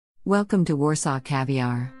Welcome to Warsaw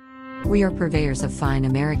Caviar. We are purveyors of fine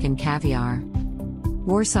American caviar.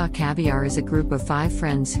 Warsaw Caviar is a group of 5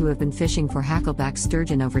 friends who have been fishing for hackleback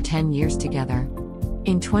sturgeon over 10 years together.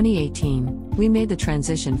 In 2018, we made the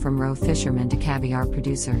transition from roe fishermen to caviar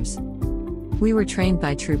producers. We were trained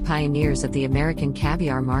by true pioneers of the American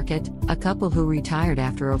caviar market, a couple who retired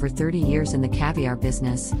after over 30 years in the caviar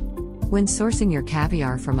business. When sourcing your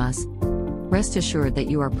caviar from us, rest assured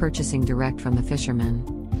that you are purchasing direct from the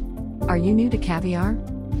fishermen. Are you new to caviar?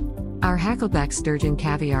 Our hackleback sturgeon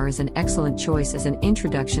caviar is an excellent choice as an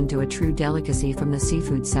introduction to a true delicacy from the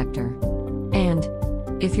seafood sector. And,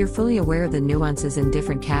 if you're fully aware of the nuances in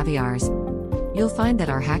different caviars, you'll find that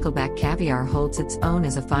our hackleback caviar holds its own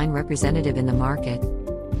as a fine representative in the market.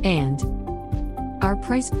 And, our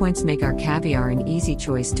price points make our caviar an easy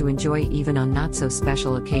choice to enjoy even on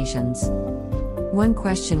not-so-special occasions. One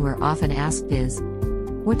question we're often asked is,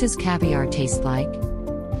 what does caviar taste like?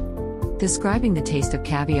 Describing the taste of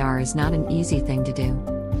caviar is not an easy thing to do.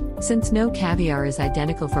 Since no caviar is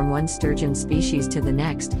identical from one sturgeon species to the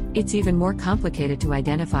next, it's even more complicated to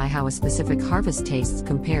identify how a specific harvest tastes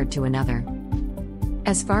compared to another.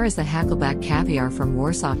 As far as the hackleback caviar from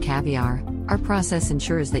Warsaw Caviar, our process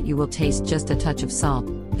ensures that you will taste just a touch of salt,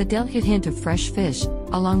 the delicate hint of fresh fish,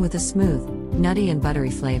 along with a smooth, nutty and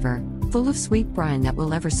buttery flavor, full of sweet brine that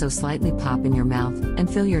will ever so slightly pop in your mouth and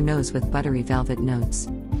fill your nose with buttery velvet notes.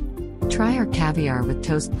 Try our caviar with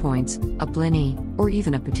toast points, a blini, or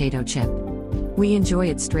even a potato chip. We enjoy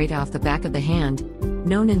it straight off the back of the hand,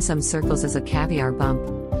 known in some circles as a caviar bump,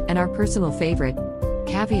 and our personal favorite,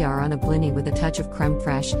 caviar on a blini with a touch of creme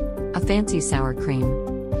fraiche, a fancy sour cream.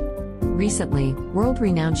 Recently,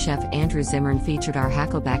 world-renowned chef Andrew Zimmern featured our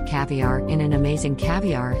hackleback caviar in an amazing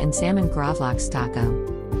caviar and salmon gravlax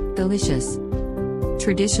taco. Delicious.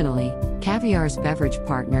 Traditionally, caviar's beverage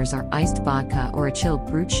partners are iced vodka or a chilled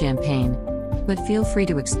brut champagne, but feel free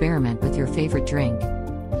to experiment with your favorite drink.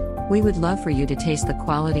 We would love for you to taste the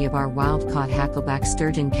quality of our wild-caught hackleback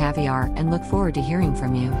sturgeon caviar and look forward to hearing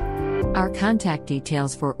from you. Our contact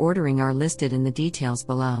details for ordering are listed in the details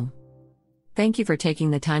below. Thank you for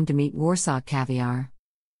taking the time to meet Warsaw Caviar.